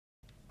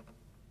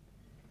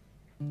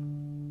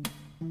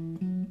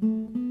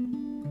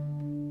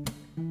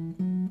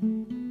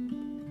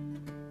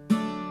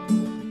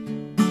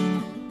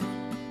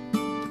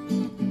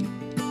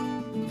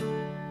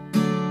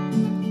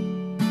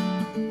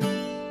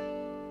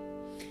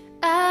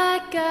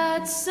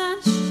got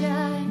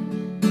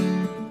sunshine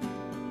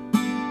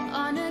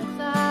on a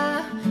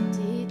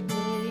cloudy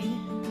day.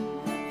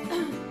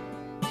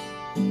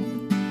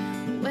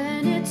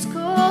 When it's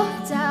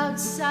cold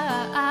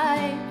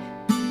outside,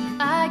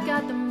 I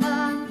got the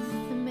month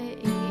of May.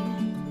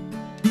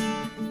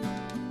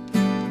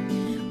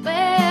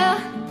 Well,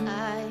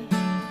 I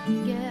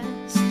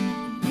guess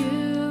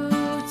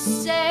you'd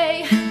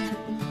say,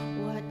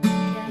 what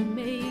can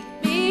make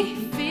me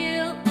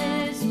feel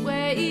this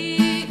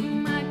way,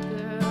 my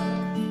girl?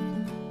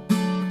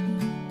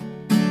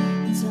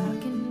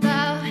 Talking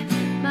about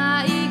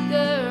my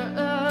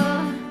girl.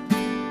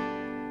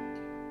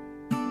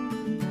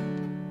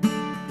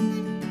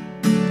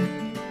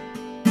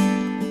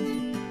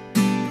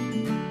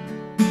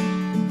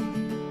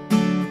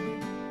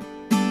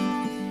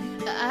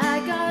 I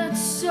got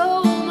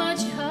so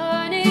much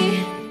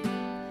honey,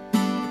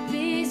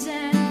 bees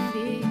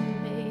envy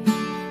me.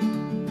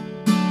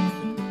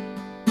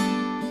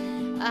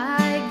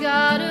 I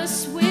got a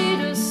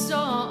sweeter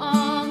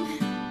song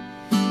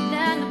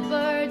than the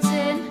birds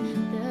in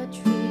the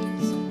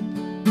trees.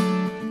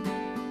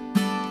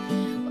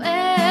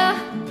 Well,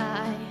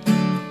 I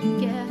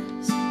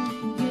guess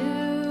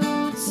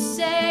you'd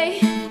say,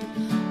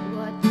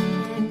 what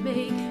can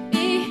make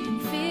me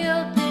feel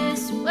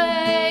this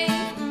way,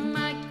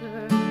 my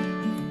girl?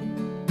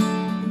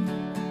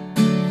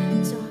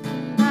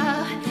 Talking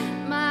about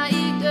my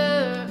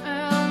girl.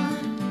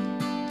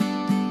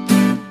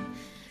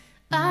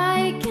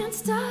 I can't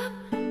stop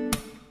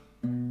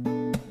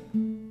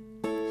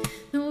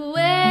the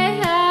way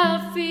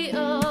I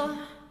feel.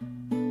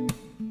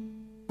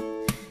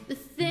 The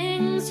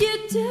things you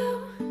do,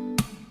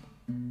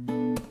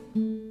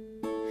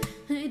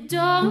 they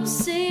don't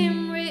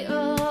seem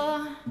real.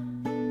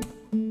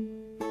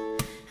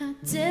 I'll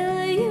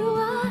tell you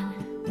what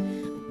I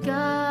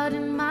got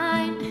in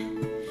mind,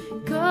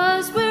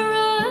 'cause we're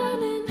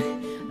running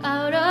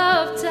out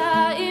of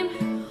time.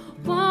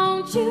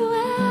 Won't you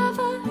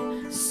ever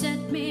set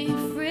me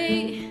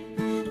free?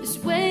 This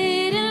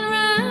waiting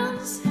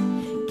around's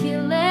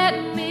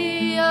killing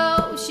me.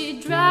 Oh, she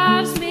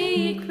drives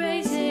me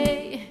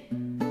crazy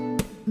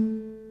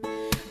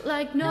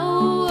like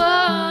no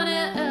one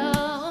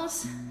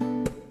else.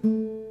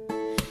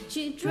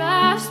 She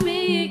drives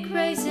me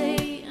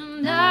crazy,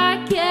 and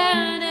I can't